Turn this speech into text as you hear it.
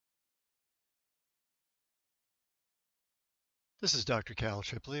This is Dr. Cal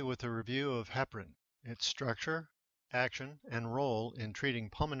Shipley with a review of heparin, its structure, action, and role in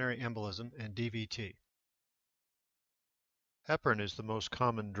treating pulmonary embolism and DVT. Heparin is the most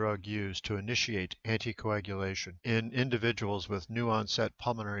common drug used to initiate anticoagulation in individuals with new-onset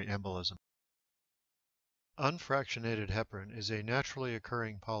pulmonary embolism. Unfractionated heparin is a naturally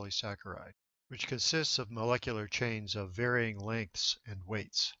occurring polysaccharide, which consists of molecular chains of varying lengths and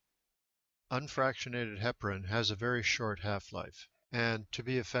weights. Unfractionated heparin has a very short half-life, and to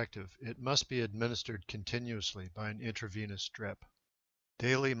be effective, it must be administered continuously by an intravenous drip.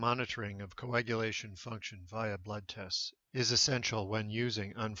 Daily monitoring of coagulation function via blood tests is essential when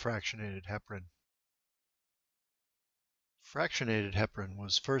using unfractionated heparin. Fractionated heparin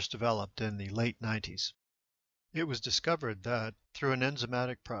was first developed in the late 90s. It was discovered that, through an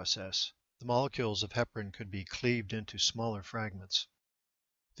enzymatic process, the molecules of heparin could be cleaved into smaller fragments.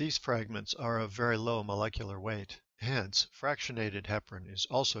 These fragments are of very low molecular weight, hence fractionated heparin is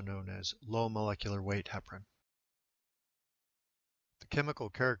also known as low molecular weight heparin. The chemical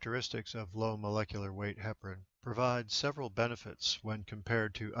characteristics of low molecular weight heparin provide several benefits when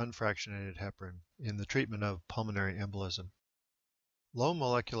compared to unfractionated heparin in the treatment of pulmonary embolism. Low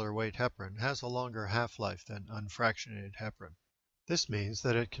molecular weight heparin has a longer half-life than unfractionated heparin. This means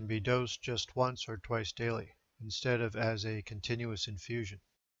that it can be dosed just once or twice daily, instead of as a continuous infusion.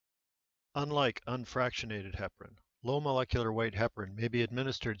 Unlike unfractionated heparin, low molecular weight heparin may be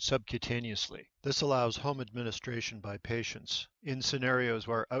administered subcutaneously. This allows home administration by patients in scenarios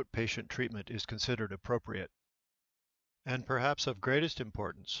where outpatient treatment is considered appropriate. And perhaps of greatest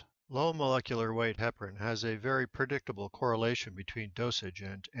importance, low molecular weight heparin has a very predictable correlation between dosage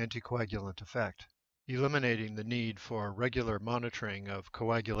and anticoagulant effect, eliminating the need for regular monitoring of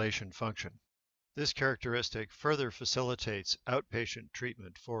coagulation function. This characteristic further facilitates outpatient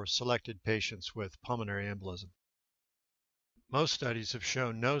treatment for selected patients with pulmonary embolism. Most studies have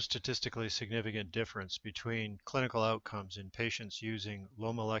shown no statistically significant difference between clinical outcomes in patients using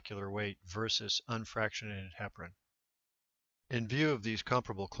low molecular weight versus unfractionated heparin. In view of these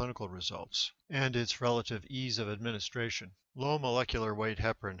comparable clinical results and its relative ease of administration, low molecular weight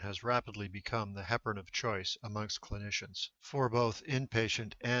heparin has rapidly become the heparin of choice amongst clinicians for both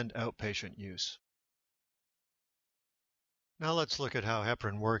inpatient and outpatient use. Now let's look at how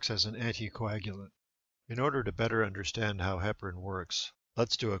heparin works as an anticoagulant. In order to better understand how heparin works,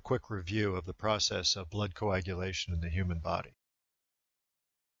 let's do a quick review of the process of blood coagulation in the human body.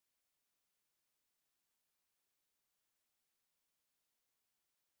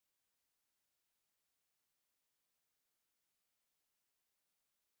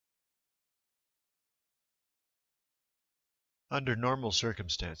 Under normal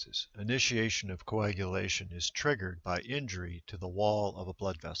circumstances, initiation of coagulation is triggered by injury to the wall of a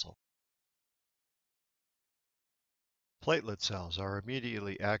blood vessel. Platelet cells are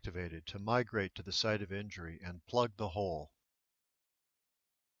immediately activated to migrate to the site of injury and plug the hole.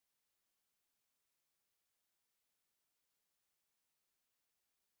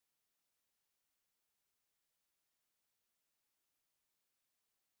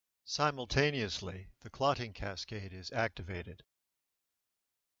 Simultaneously, the clotting cascade is activated.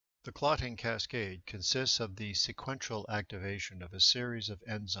 The clotting cascade consists of the sequential activation of a series of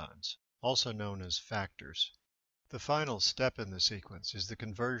enzymes, also known as factors. The final step in the sequence is the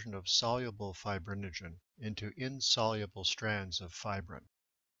conversion of soluble fibrinogen into insoluble strands of fibrin.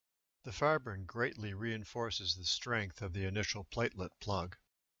 The fibrin greatly reinforces the strength of the initial platelet plug.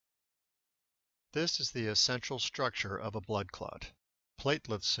 This is the essential structure of a blood clot.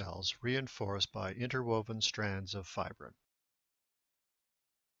 Platelet cells reinforced by interwoven strands of fibrin.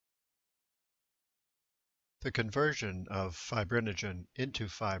 The conversion of fibrinogen into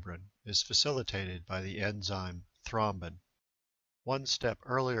fibrin is facilitated by the enzyme thrombin. One step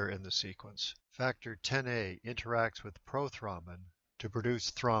earlier in the sequence, factor 10A interacts with prothrombin to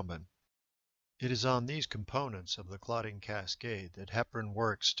produce thrombin. It is on these components of the clotting cascade that heparin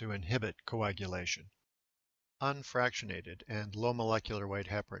works to inhibit coagulation. Unfractionated and low molecular weight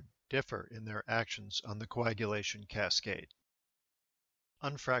heparin differ in their actions on the coagulation cascade.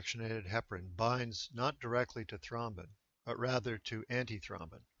 Unfractionated heparin binds not directly to thrombin, but rather to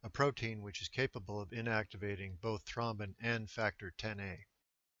antithrombin, a protein which is capable of inactivating both thrombin and factor 10A.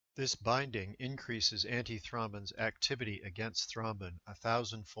 This binding increases antithrombin's activity against thrombin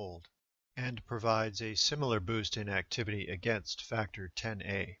 1,000-fold and provides a similar boost in activity against factor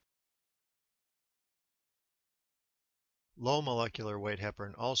 10A. Low molecular weight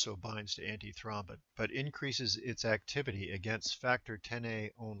heparin also binds to antithrombin, but increases its activity against factor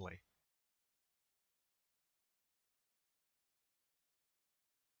 10A only.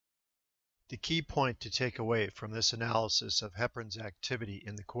 The key point to take away from this analysis of heparin's activity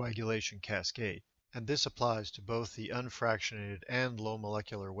in the coagulation cascade, and this applies to both the unfractionated and low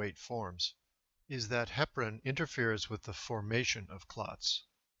molecular weight forms, is that heparin interferes with the formation of clots,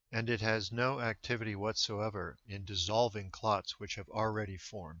 and it has no activity whatsoever in dissolving clots which have already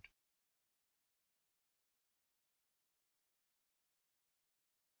formed.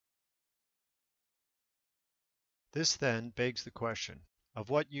 This then begs the question, of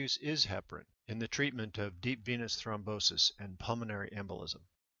what use is heparin in the treatment of deep venous thrombosis and pulmonary embolism?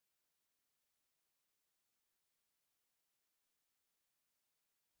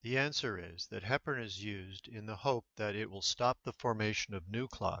 The answer is that heparin is used in the hope that it will stop the formation of new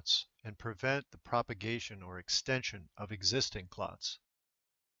clots and prevent the propagation or extension of existing clots.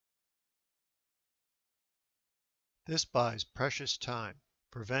 This buys precious time,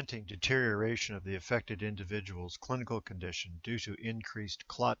 preventing deterioration of the affected individual's clinical condition due to increased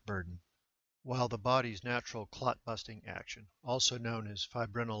clot burden, while the body's natural clot-busting action, also known as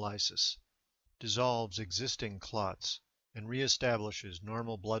fibrinolysis, dissolves existing clots and reestablishes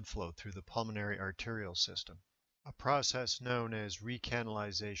normal blood flow through the pulmonary arterial system, a process known as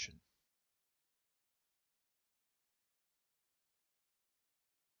recanalization.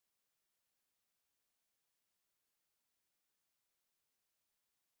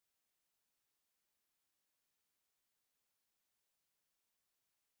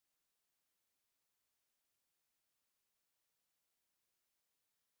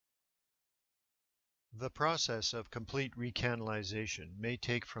 The process of complete recanalization may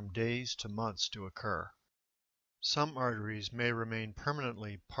take from days to months to occur. Some arteries may remain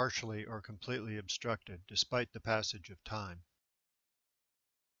permanently, partially, or completely obstructed despite the passage of time.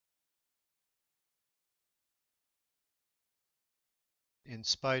 In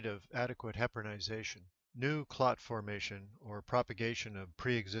spite of adequate heparinization, new clot formation or propagation of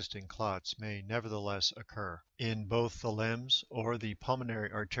pre-existing clots may nevertheless occur in both the limbs or the pulmonary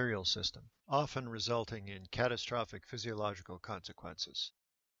arterial system, often resulting in catastrophic physiological consequences.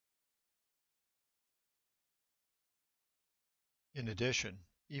 In addition,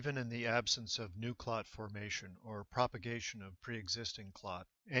 even in the absence of new clot formation or propagation of pre-existing clot,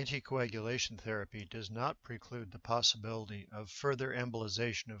 anticoagulation therapy does not preclude the possibility of further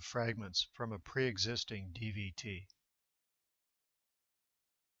embolization of fragments from a pre-existing DVT.